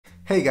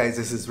Hey guys,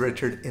 this is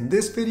Richard. In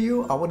this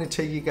video, I want to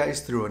take you guys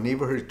through a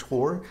neighborhood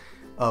tour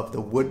of the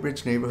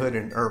Woodbridge neighborhood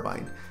in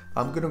Irvine.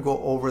 I'm going to go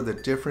over the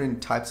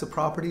different types of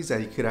properties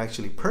that you could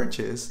actually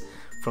purchase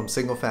from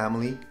single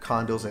family,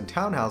 condos, and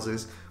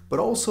townhouses, but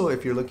also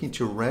if you're looking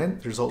to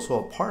rent, there's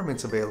also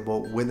apartments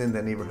available within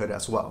the neighborhood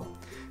as well.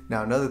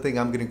 Now, another thing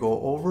I'm going to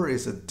go over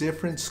is the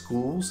different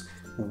schools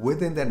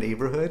within that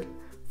neighborhood,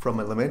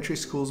 from elementary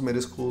schools,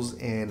 middle schools,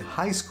 and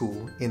high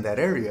school in that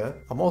area.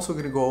 I'm also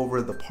going to go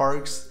over the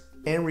parks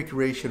and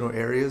recreational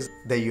areas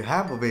that you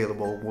have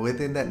available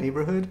within that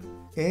neighborhood.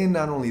 And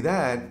not only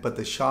that, but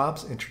the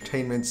shops,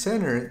 entertainment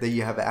center that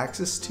you have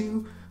access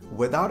to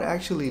without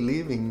actually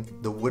leaving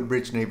the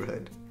Woodbridge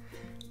neighborhood.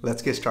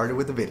 Let's get started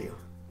with the video.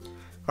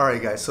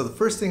 Alright guys, so the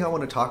first thing I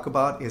want to talk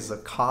about is the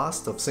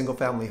cost of single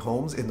family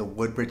homes in the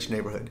Woodbridge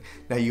neighborhood.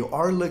 Now you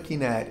are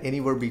looking at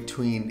anywhere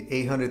between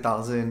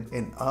 $800,000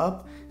 and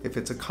up. If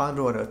it's a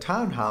condo and a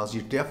townhouse,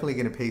 you're definitely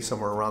going to pay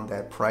somewhere around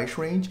that price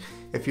range.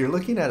 If you're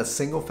looking at a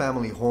single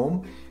family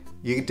home,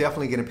 you're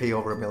definitely going to pay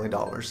over $1 million.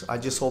 I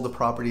just sold a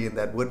property in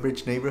that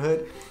Woodbridge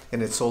neighborhood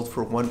and it sold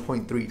for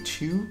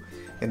 1.32,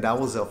 and that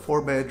was a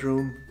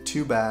 4-bedroom,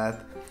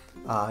 2-bath,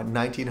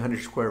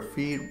 1,900 square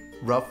feet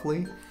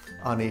roughly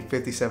on a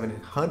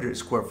 5,700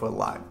 square foot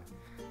lot,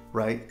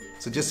 right?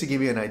 So just to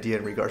give you an idea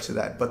in regards to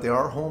that, but there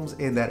are homes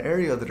in that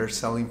area that are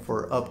selling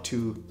for up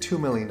to $2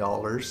 million.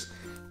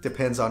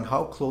 Depends on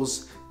how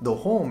close the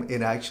home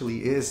it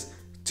actually is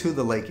to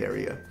the lake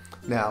area.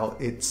 Now,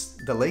 it's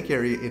the lake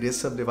area, it is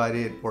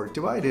subdivided or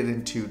divided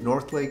into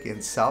North Lake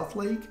and South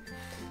Lake.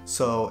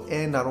 So,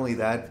 and not only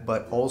that,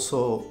 but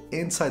also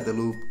inside the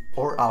loop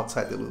or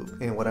outside the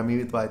loop. And what I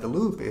mean by the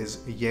loop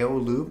is a Yale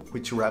loop,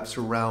 which wraps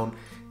around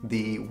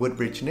the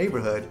Woodbridge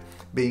neighborhood.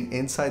 Being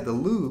inside the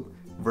loop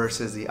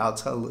versus the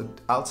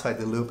outside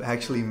the loop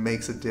actually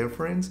makes a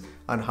difference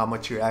on how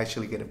much you're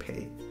actually going to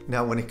pay.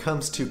 Now, when it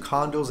comes to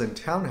condos and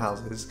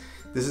townhouses,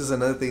 this is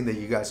another thing that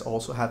you guys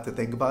also have to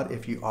think about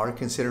if you are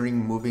considering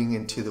moving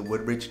into the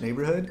Woodbridge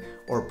neighborhood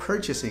or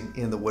purchasing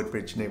in the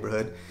Woodbridge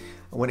neighborhood.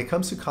 When it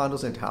comes to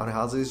condos and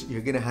townhouses,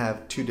 you're going to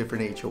have two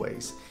different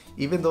HOAs.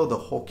 Even though the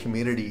whole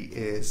community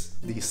is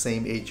the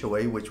same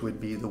HOA, which would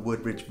be the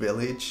Woodbridge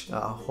Village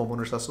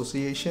Homeowners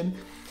Association,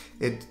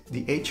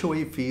 the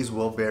HOA fees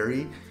will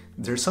vary.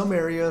 There's some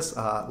areas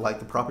like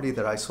the property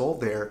that I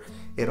sold there,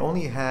 it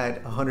only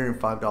had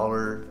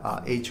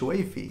 $105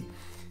 HOA fee,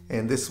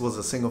 and this was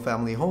a single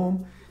family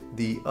home.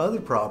 The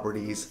other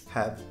properties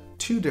have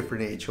two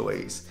different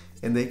HOAs,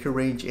 and they could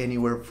range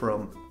anywhere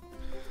from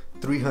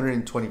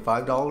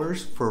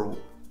 $325 for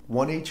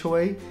one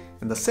HOA,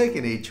 and the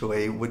second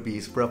HOA would be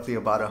roughly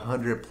about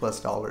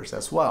 $100+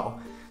 as well.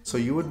 So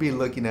you would be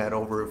looking at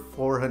over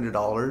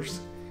 $400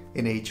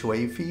 in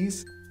HOA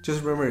fees.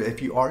 Just remember,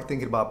 if you are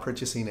thinking about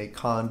purchasing a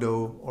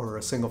condo or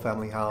a single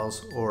family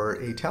house or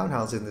a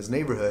townhouse in this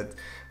neighborhood,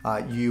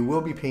 you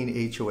will be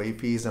paying HOA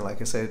fees. And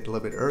like I said a little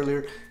bit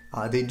earlier,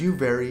 they do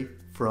vary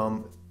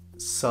from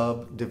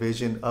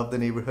subdivision of the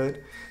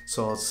neighborhood.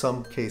 So in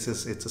some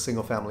cases, it's a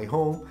single family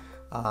home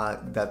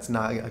that's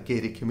not a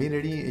gated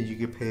community, and you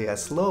could pay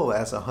as low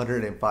as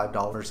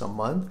 $105 a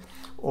month,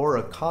 or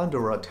a condo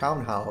or a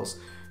townhouse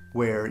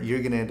where you're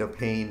going to end up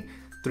paying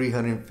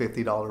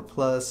 $350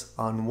 plus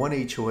on one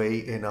HOA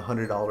and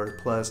 $100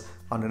 plus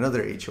on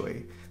another HOA.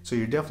 So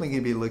you're definitely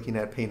going to be looking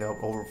at paying up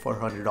over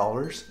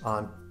 $400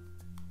 on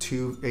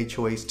two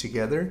HOAs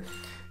together.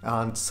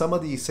 On some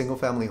of these single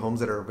family homes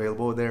that are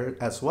available there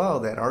as well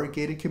that are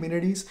gated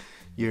communities,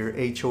 your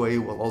HOA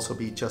will also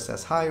be just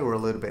as high or a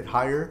little bit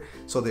higher.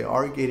 So there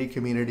are gated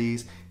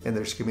communities and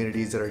there's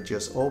communities that are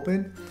just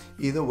open.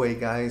 Either way,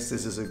 guys,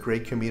 this is a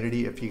great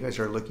community if you guys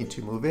are looking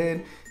to move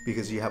in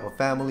because you have a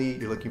family,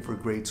 you're looking for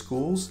great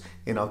schools,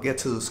 and I'll get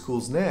to the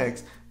schools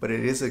next, but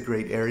it is a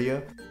great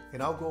area.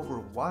 And I'll go over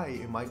why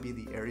it might be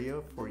the area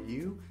for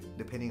you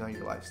depending on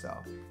your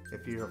lifestyle.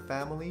 If you're a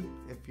family,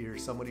 if you're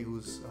somebody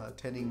who's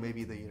attending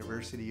maybe the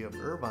University of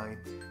Irvine,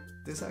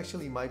 this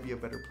actually might be a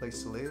better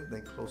place to live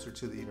than closer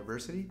to the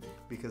university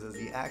because of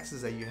the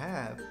access that you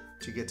have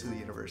to get to the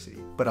university.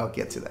 But I'll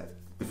get to that.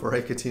 Before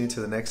I continue to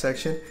the next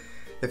section,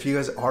 if you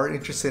guys are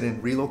interested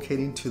in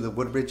relocating to the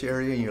Woodbridge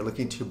area and you're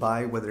looking to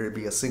buy, whether it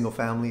be a single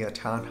family, a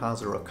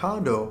townhouse, or a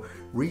condo,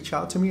 reach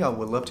out to me. I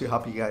would love to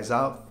help you guys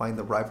out, find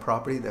the right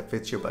property that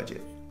fits your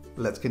budget.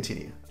 Let's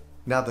continue.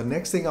 Now, the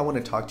next thing I want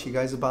to talk to you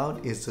guys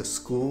about is the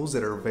schools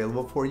that are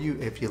available for you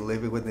if you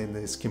live within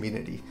this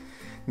community.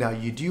 Now,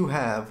 you do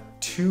have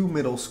two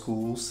middle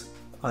schools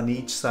on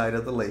each side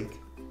of the lake.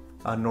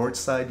 On north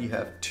side, you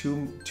have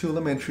two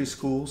elementary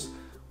schools,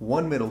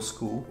 one middle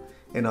school,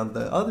 and on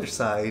the other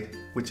side,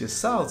 which is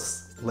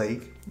South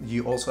Lake,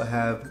 you also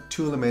have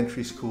two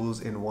elementary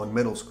schools and one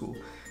middle school.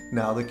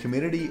 Now, the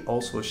community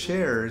also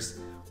shares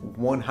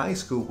one high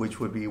school, which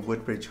would be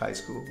Woodbridge High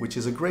School, which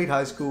is a great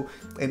high school,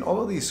 and all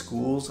of these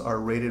schools are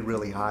rated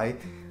really high,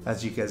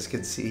 as you guys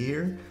can see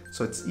here.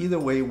 So it's either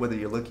way, whether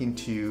you're looking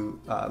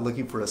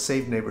for a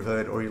safe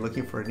neighborhood or you're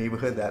looking for a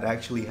neighborhood that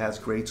actually has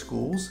great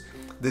schools,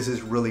 this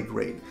is really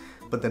great.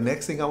 But the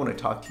next thing I want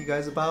to talk to you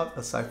guys about,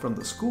 aside from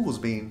the schools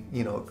being,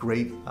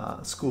 great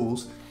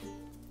schools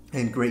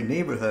and great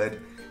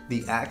neighborhood,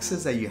 the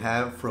access that you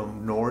have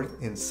from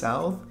north and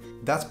south,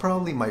 that's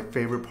probably my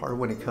favorite part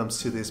when it comes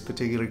to this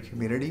particular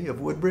community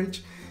of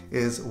Woodbridge.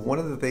 Is one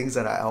of the things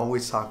that I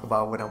always talk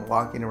about when I'm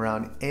walking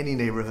around any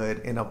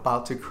neighborhood and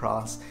about to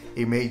cross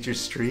a major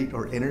street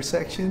or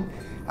intersection.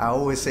 I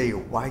always say,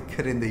 why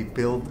couldn't they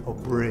build a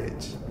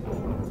bridge?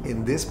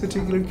 In this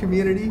particular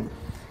community,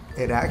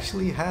 it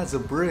actually has a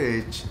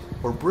bridge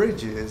or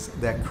bridges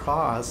that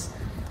cross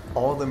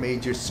all the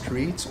major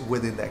streets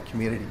within that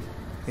community.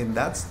 And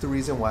that's the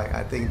reason why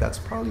I think that's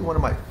probably one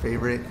of my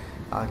favorite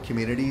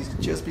communities,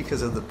 just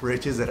because of the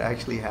bridges that it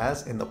actually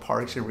has in the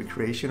parks and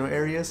recreational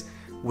areas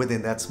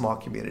within that small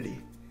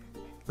community.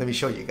 Let me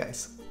show you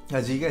guys.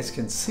 As you guys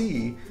can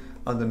see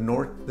on the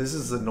north, this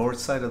is the north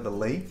side of the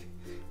lake,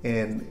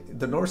 and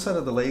the north side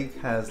of the lake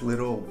has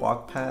little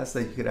walk paths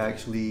that you could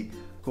actually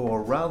go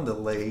around the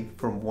lake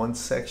from one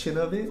section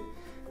of it.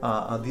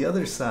 On the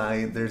other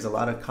side, there's a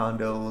lot of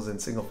condos and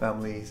single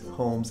family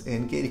homes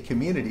and gated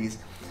communities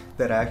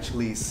that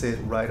actually sit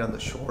right on the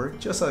shore,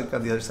 just like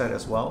on the other side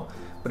as well.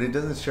 But it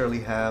doesn't necessarily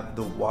have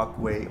the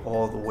walkway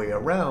all the way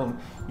around.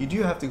 You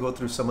do have to go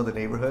through some of the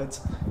neighborhoods,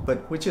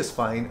 but which is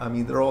fine. I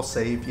mean, they're all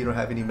safe. You don't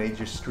have any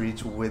major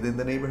streets within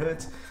the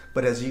neighborhoods.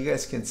 But as you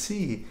guys can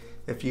see,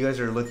 if you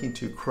guys are looking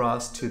to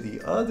cross to the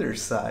other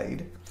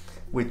side,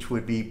 which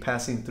would be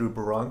passing through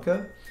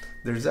Barranca,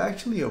 there's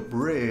actually a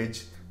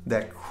bridge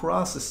that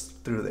crosses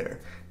through there.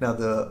 Now,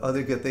 the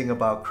other good thing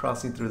about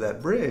crossing through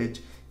that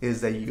bridge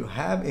is that you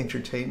have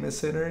entertainment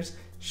centers,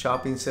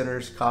 shopping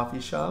centers,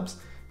 coffee shops,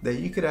 that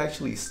you could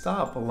actually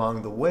stop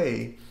along the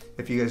way.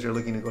 If you guys are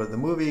looking to go to the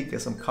movie,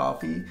 get some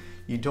coffee,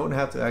 you don't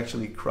have to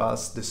actually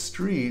cross the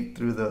street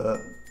through the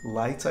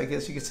lights, I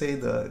guess you could say.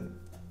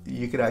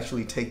 You could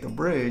actually take the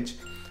bridge,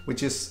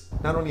 which is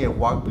not only a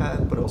walk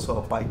path, but also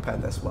a bike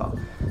path as well.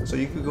 So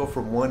you could go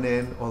from one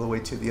end all the way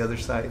to the other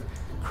side,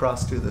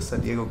 cross to the San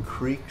Diego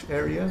Creek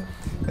area,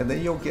 and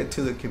then you'll get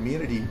to the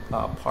community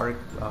park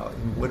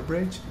in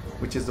Woodbridge,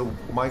 which is the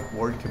Mike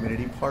Ward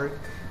Community Park.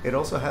 It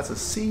also has a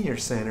senior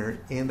center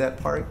in that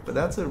park, but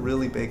that's a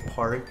really big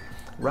park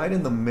right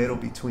in the middle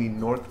between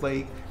North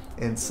Lake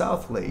and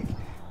South Lake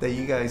that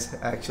you guys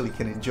actually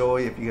can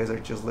enjoy if you guys are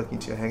just looking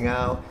to hang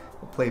out,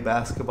 play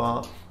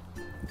basketball,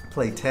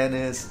 play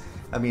tennis.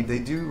 I mean, they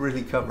do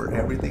really cover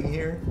everything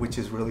here, which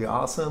is really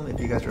awesome. If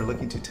you guys are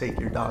looking to take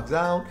your dogs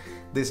out,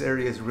 this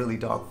area is really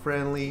dog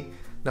friendly.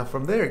 Now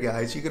from there,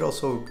 guys, you could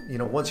also,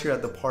 once you're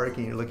at the park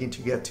and you're looking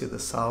to get to the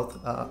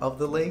south of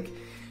the lake,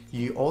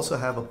 you also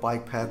have a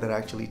bike path that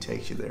actually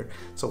takes you there.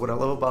 So what I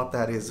love about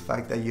that is the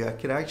fact that you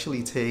can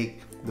actually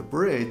take the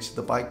bridge,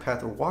 the bike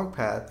path or walk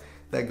path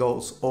that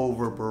goes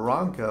over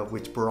Barranca,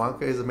 which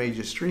Barranca is a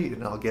major street,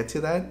 and I'll get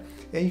to that.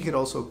 And you can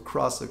also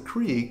cross the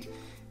creek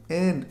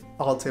and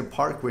Alton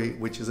Parkway,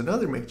 which is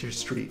another major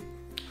street.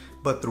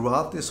 But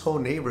throughout this whole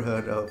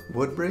neighborhood of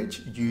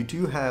Woodbridge, you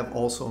do have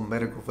also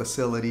medical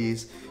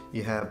facilities,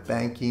 you have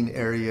banking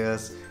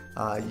areas,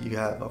 you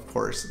have, of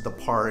course, the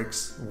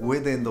parks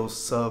within those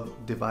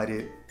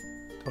subdivided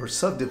or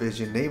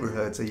subdivision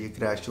neighborhoods that you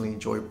could actually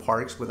enjoy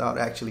parks without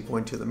actually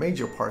going to the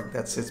major park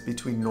that sits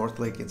between North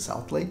Lake and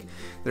South Lake.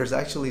 There's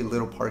actually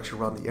little parks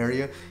around the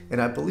area,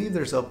 and I believe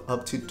there's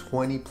up to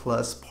 20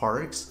 plus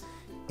parks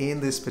in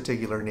this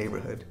particular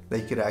neighborhood that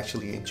you could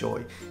actually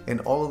enjoy.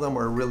 And all of them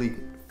are really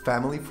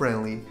family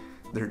friendly,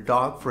 they're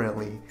dog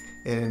friendly,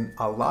 and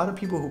a lot of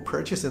people who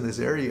purchase in this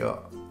area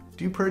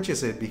do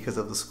purchase it because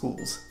of the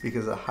schools,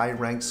 because of high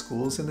ranked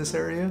schools in this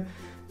area,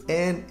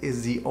 and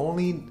is the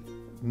only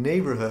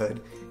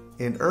neighborhood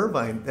in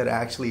Irvine that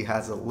actually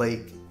has a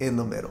lake in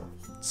the middle.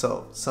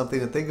 So something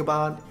to think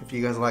about if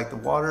you guys like the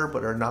water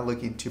but are not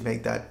looking to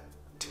make that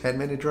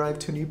 10-minute drive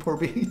to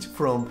Newport Beach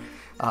from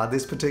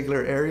this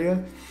particular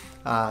area.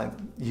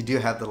 You do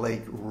have the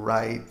lake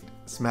right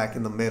smack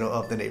in the middle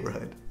of the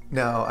neighborhood.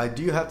 Now, I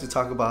do have to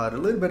talk about a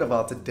little bit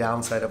about the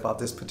downside about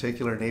this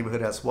particular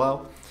neighborhood as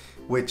well,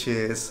 which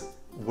is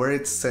where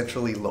it's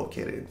centrally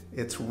located.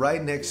 It's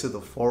right next to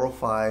the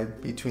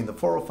 405, between the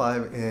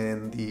 405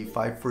 and the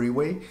 5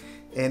 freeway,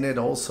 and it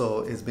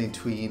also is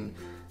between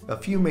a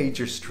few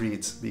major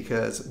streets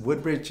because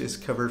Woodbridge is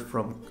covered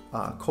from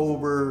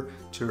Cober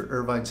to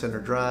Irvine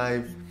Center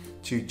Drive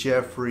to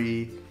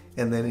Jeffrey,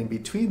 and then in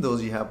between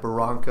those you have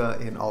Barranca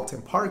and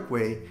Alton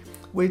Parkway,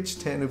 which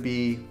tend to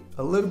be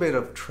a little bit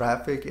of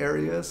traffic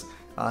areas,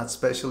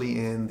 especially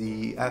in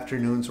the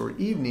afternoons or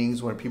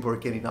evenings when people are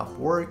getting off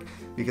work,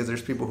 because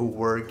there's people who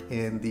work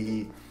in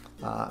the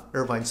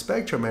Irvine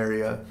Spectrum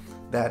area.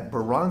 That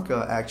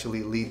Barranca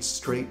actually leads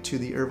straight to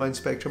the Irvine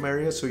Spectrum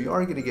area, so you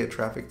are going to get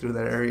traffic through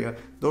that area.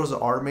 Those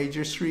are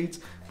major streets,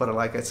 but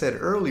like I said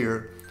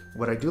earlier,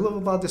 what I do love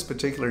about this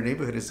particular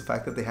neighborhood is the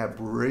fact that they have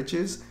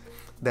bridges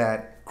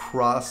that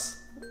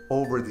cross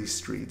over these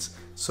streets.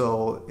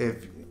 So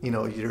if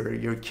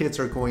your kids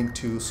are going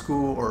to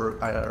school or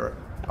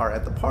are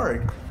at the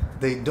park,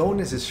 they don't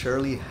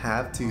necessarily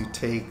have to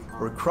take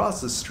or cross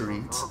the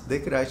streets, they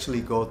could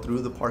actually go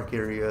through the park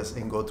areas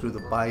and go through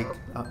the bike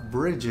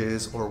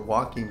bridges or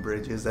walking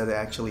bridges that they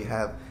actually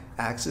have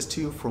access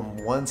to from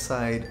one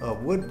side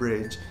of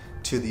Woodbridge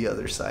to the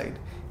other side.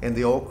 And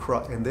they all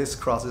and this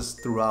crosses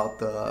throughout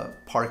the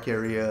park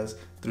areas,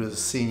 through the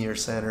senior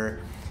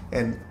center,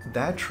 and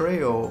that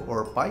trail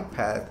or bike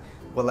path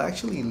will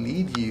actually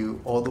lead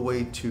you all the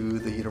way to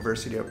the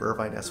University of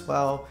Irvine as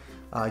well,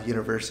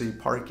 University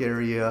Park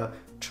area,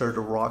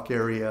 Turtle Rock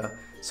area,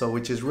 so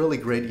which is really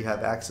great. You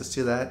have access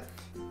to that.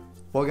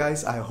 Well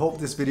guys, I hope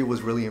this video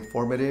was really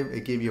informative.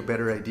 It gave you a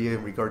better idea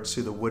in regards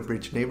to the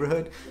Woodbridge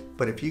neighborhood.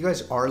 But if you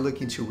guys are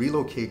looking to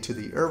relocate to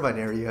the Irvine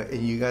area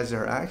and you guys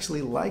are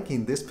actually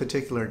liking this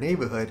particular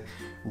neighborhood,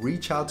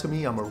 reach out to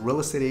me. I'm a real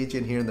estate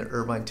agent here in the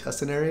Irvine,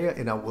 Tustin area,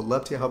 and I would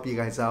love to help you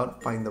guys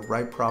out find the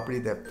right property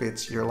that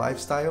fits your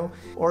lifestyle.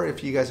 Or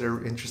if you guys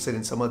are interested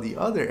in some of the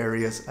other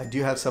areas, I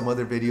do have some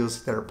other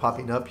videos that are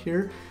popping up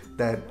here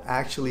that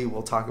actually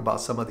will talk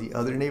about some of the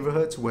other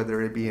neighborhoods,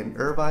 whether it be in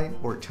Irvine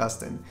or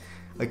Tustin.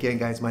 Again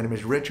guys, my name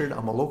is Richard.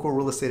 I'm a local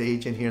real estate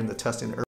agent here in the Tustin